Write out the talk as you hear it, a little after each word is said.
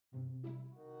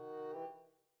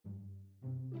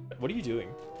What are you doing?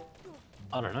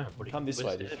 I don't know. Come this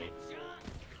way, dude.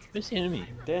 Where's the enemy?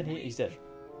 Down here, he's dead.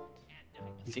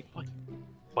 I think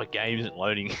my game isn't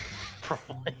loading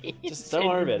properly. Just don't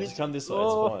worry about it. Just come this way.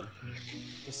 It's fine.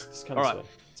 Just come this way.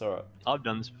 It's alright. I've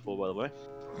done this before, by the way.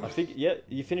 I think, yeah,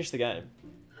 you finished the game.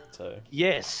 So.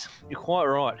 Yes, you're quite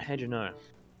right. How'd you know?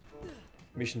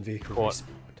 Mission vehicle Right.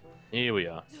 respawned. Here we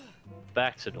are.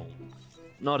 Back to normal.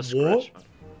 Not a scratch, man.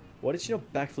 Why did you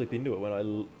not backflip into it when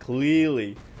I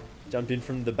clearly jumped in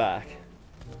from the back?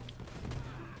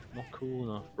 Not cool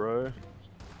enough, bro.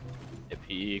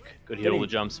 Epic. Got to hit all the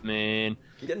jumps, man.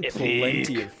 You're getting Epic.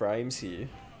 plenty of frames here.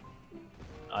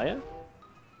 Are you?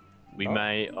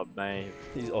 I may.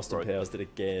 He's Austin Powers it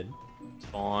again. It's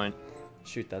fine.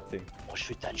 Shoot that thing. Oh,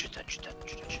 shoot that.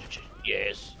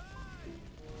 Yes.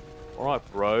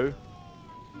 Alright, bro.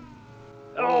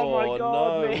 Oh my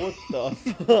god, no, man. what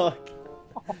the fuck?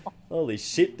 Holy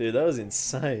shit, dude, that was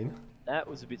insane. That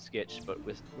was a bit sketch, but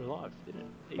we're alive, didn't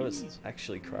it? That was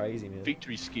actually crazy, man.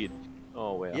 Victory skid.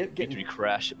 Oh wow. Yep, Victory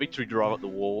crash. Victory drive up the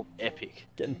wall. Epic.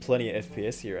 Getting plenty of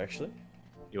FPS here, actually.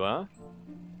 You are?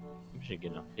 I'm just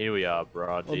getting up. Here we are,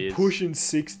 bro. I'm pushing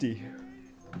 60.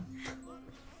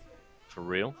 For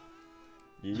real?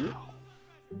 Yeah. Man,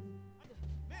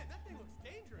 that thing looks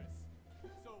dangerous.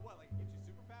 So what, like, gives you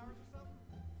superpowers or something?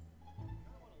 I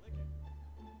don't want to lick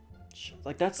it.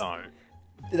 Like, that's... No.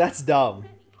 That's dumb.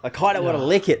 I kind of want to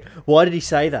lick it. Why did he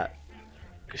say that?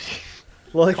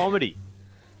 Like, comedy.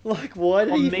 Like, why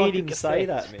did he Comedic fucking say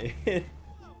that, effect. man?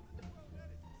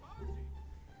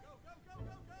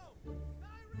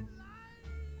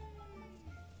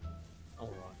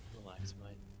 Alright, relax,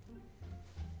 mate.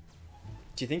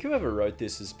 Do you think whoever wrote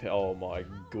this is... Oh my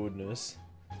goodness.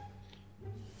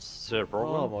 Sir, Oh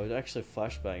problem? my, actually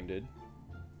flashbang, dude.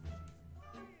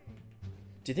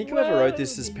 Do you think whoever wrote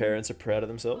this as parents are proud of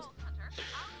themselves?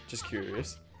 Just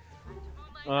curious.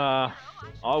 I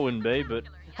wouldn't be, but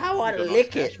I want to got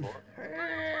lick nice it. cash for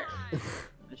it.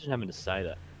 Just having to say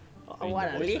that. I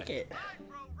want to lick it.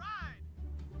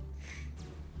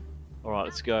 Alright,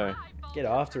 let's go. Get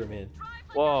after him, man.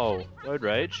 Whoa, road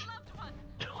rage.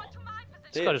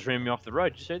 This Dude. guy just ran me off the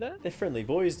road. Did you see that? They're friendly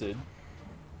boys, dude.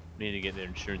 Need to get their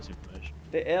insurance information.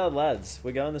 They're our lads.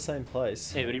 We're going the same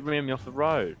place. Yeah, but he ran me off the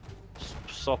road.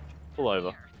 Stop, pull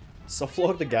over. Soft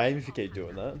lock the game if you keep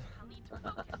doing that.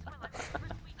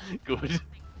 Good.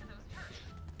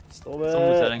 Stop As long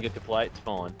as I it. don't get the plate, it's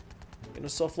fine. Gonna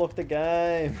soft lock the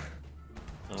game.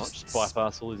 Alright, just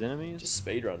bypass all his enemies. Just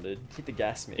speedrun, dude. Hit the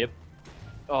gas, man. Yep.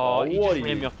 Oh, he what just are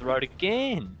ran you- me off the road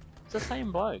again. It's the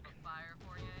same bloke.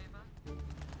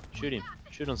 Shoot him.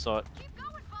 Shoot on sight.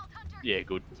 Yeah,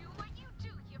 good.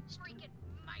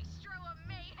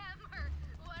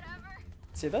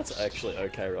 See, that's actually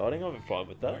okay writing. I'm fine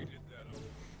with that.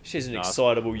 She's an Nah,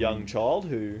 excitable young child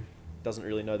who doesn't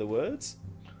really know the words.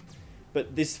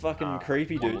 But this fucking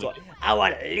creepy dude's like, I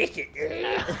want to lick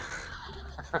it.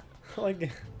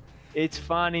 Like, It's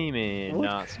funny, man. What?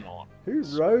 No, it's not. who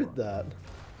wrote that?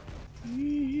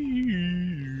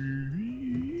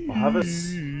 I'll have a...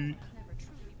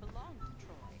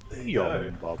 There you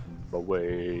go.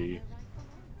 Away.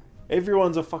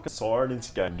 Everyone's a fucking siren in this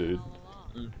game, dude.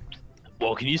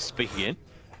 Well, can you speak again?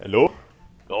 Hello?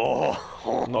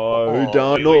 Oh, No,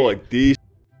 don't oui, oui. like this.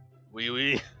 Wee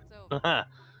wee.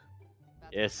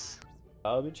 Yes.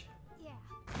 Garbage.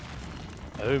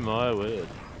 Oh my word.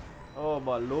 Oh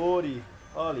my lordy.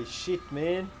 Holy shit,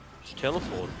 man. Just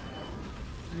teleport.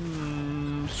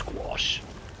 Squash.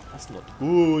 That's not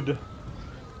good.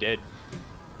 Dead.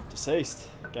 Deceased.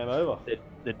 Game over.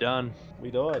 They're done.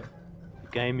 We died. The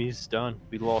game is done.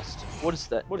 We lost. What is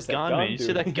that? What is that gun, gun man? You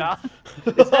see doing? that gun?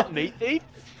 Is that meat thief?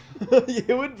 Yeah,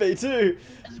 it would be too.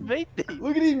 That's meat thief.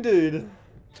 Look at him, dude.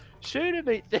 Shoot him,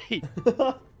 meat thief.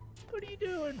 What are you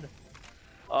doing?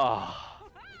 Ah.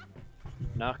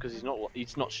 Nah, because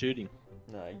he's not shooting.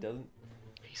 No, he doesn't.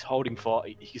 He's holding fire.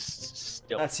 He's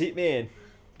still. That's it, man.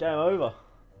 Game over.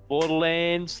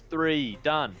 Borderlands 3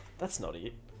 done. That's not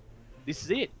it. This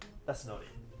is it. That's not it.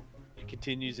 It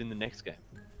continues in the next game.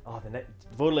 Oh, the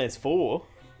Borderlands 4.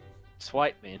 Just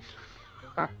wait, man.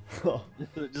 Oh,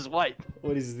 Just wait.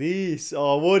 what is this?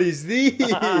 Oh, what is this?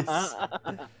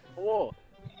 Whoa.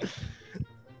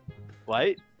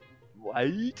 Wait.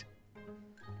 Wait.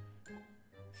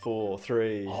 4,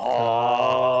 3.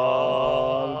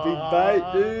 Oh, big bait,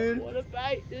 dude. What a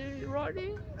bait, dude, right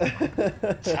now.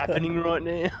 It's happening right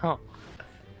now.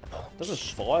 Doesn't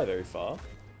fire very far.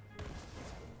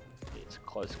 It's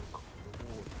close.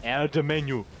 Out of the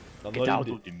menu. I'm Get not out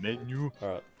in of the menu.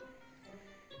 Alright.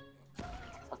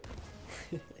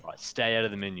 Right, stay out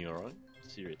of the menu, alright?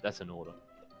 Serious, that's an order.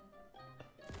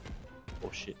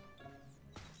 Oh shit.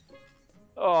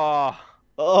 Oh,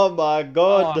 Oh my I've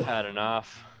god. had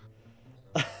enough.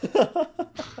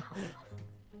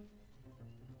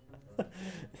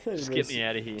 Just get me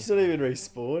out of here. He's not even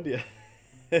respawned yet.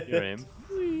 Here I am.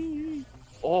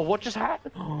 Oh, what just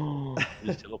happened? Oh, I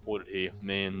just teleported here.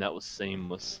 Man, that was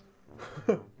seamless.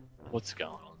 What's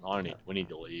going on? We need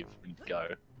to leave. We need to go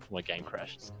before my game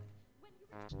crashes.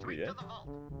 Straight Yeah. to the vault.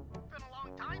 Been a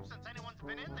long time since anyone's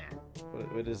been in there.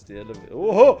 Where does the end of it?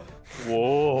 Oh!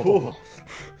 Whoa!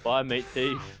 Bye, meat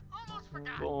thief. Almost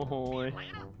forgot. Boy.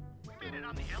 Atlanta, we made it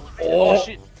on the elevator. Oh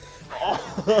shit!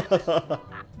 Oh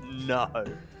no!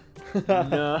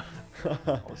 No!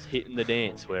 I was hitting the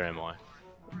dance. Where am I?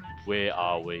 Where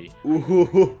are we?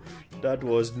 Ooh, that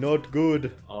was not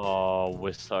good. Oh,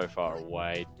 we're so far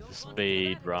away. The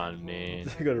speed run, man.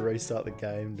 I gotta restart the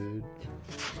game, dude.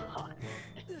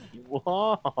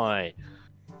 Why?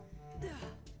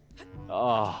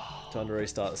 Oh. Time to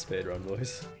restart the speedrun,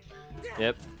 boys.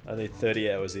 Yep. Only 30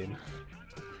 hours in.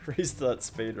 Restart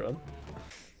speedrun.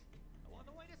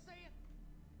 Another way to say it?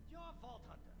 Your fault,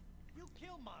 Hunter. You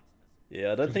kill monsters.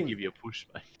 Yeah, I don't think give you a push,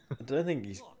 mate. I don't think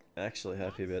he's actually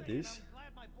happy about this. I'm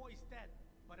glad my boy's dead,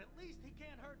 but at least he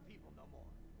can't hurt people no more.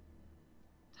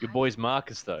 Your boy's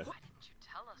Marcus, though. Why didn't you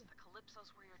tell us the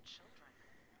Calypsos were your children?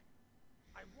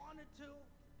 I wanted to,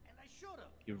 and I should have.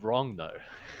 You're wrong, though.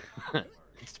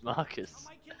 It's Marcus.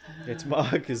 My kids It's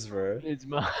Marcus, bro. It's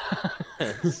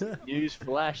Marcus. News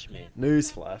flash, man.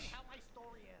 Newsflash. how my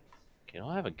story ends. Can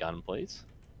I have a gun, please?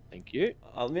 Thank you.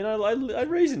 I mean, I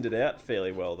reasoned it out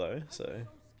fairly well, though, so... Scared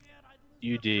I'd lose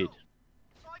You did.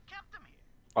 So I kept him here.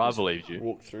 I believed you.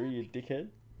 Walk through, you dickhead.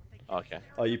 Okay.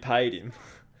 Oh, you paid him.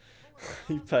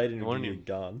 You paid him to give wanted you a him.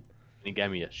 gun. And he gave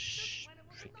me a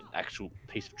freaking actual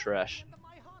piece of trash. into my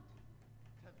hunt.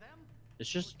 To them, It's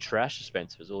just trash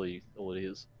dispenser is all it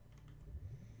is.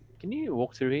 Can you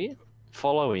walk through here?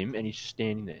 Follow him and he's just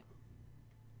standing there.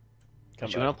 Come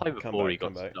Actually, when I back, played come before, back, he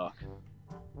got come back. stuck.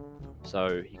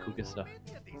 So he could get stuck.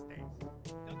 any of these days.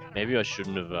 They'll get Maybe I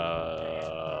shouldn't have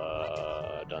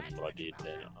done what I did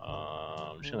there.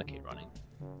 I'm just gonna keep running.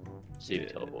 See if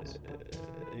he teleports.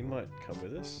 He might come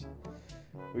with us.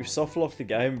 We've soft locked the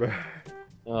game, bro.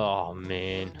 Oh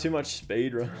man, Too much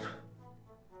speed run.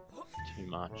 too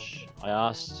much. I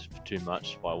asked for too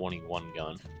much by wanting one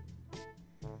gun.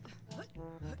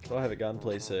 Can I have a gun,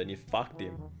 please, sir? And you fucked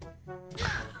him.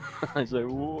 I said,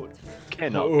 what?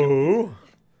 Cannot. Oh.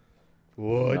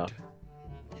 What? No.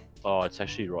 Oh, it's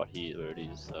actually right here where it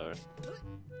is, so.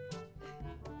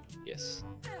 Yes,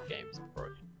 game's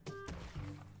broken.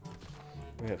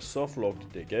 We have soft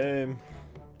locked the game.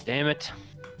 Damn it.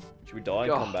 Should we die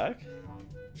and come back?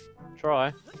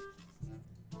 Try.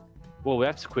 Well, we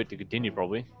have to quit to continue,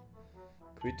 probably.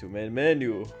 Quit to main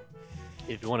menu.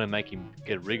 If you want to make him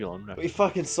get a wriggle on. We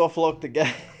fucking soft locked the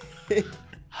game.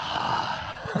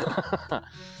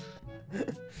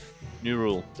 New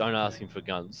rule: don't ask him for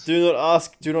guns. Do not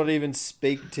ask, do not even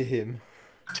speak to him.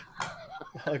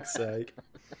 Fuck's sake.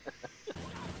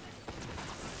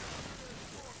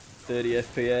 30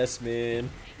 FPS, man.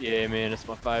 Yeah, man, it's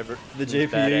my favourite. The It's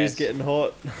GPU's badass. getting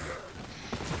hot.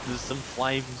 There's some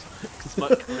flames,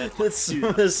 smoke coming out.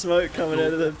 There's smoke coming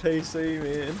out of the PC,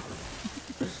 man.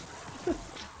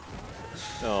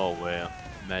 Oh wow!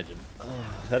 Imagine.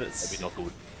 That is... That'd be not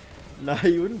good. No,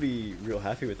 you wouldn't be real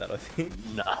happy with that, I think.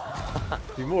 Nah.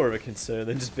 Be more of a concern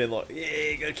than just being like, yeah,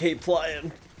 you gotta keep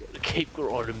playing. Keep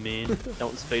grinding, man. Don't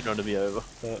want the speedrun to be over.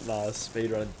 Nah,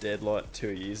 speedrun dead like 2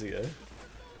 years ago.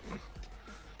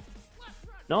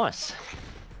 Nice.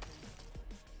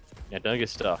 Now don't get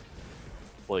stuck,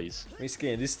 please. Let me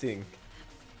scan this thing.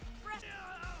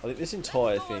 I think this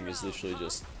entire thing is literally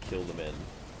just kill the men.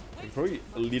 We can probably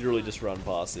literally just run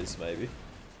past this, maybe.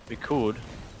 We could.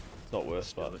 It's not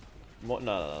worth it.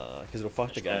 No, because it'll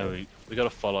fuck the No, game. we got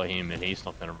to follow him, and he's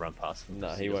not going to run past him. No,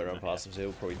 he won't run past him, so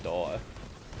he'll probably die.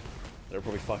 It'll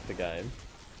probably fuck the game.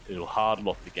 It'll hard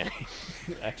lock the game.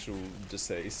 Actual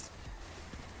deceased.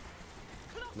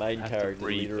 Main Have to character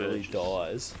literally repurchase.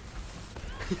 dies.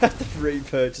 You have to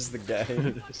repurchase the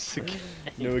game. It's a game.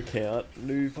 New account.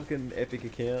 New fucking epic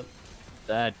account.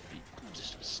 That'd be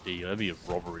just a steal. That'd be a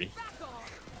robbery.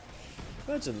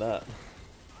 Imagine that.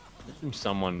 From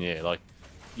someone, yeah, like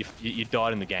you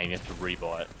died in the game, you have to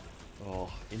rebuy it.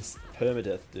 Oh,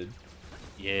 permadeath, dude.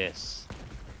 Yes.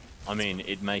 I mean,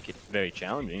 it'd make it very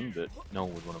challenging, but no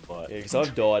one would want to buy it. Yeah, because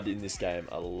I've died in this game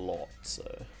a lot, so...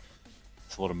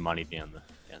 It's a lot of money down the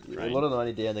A drain. lot of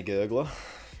money down the gurgler.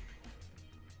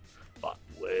 But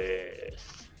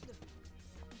worth.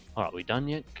 Alright, we done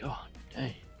yet? God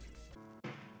dang.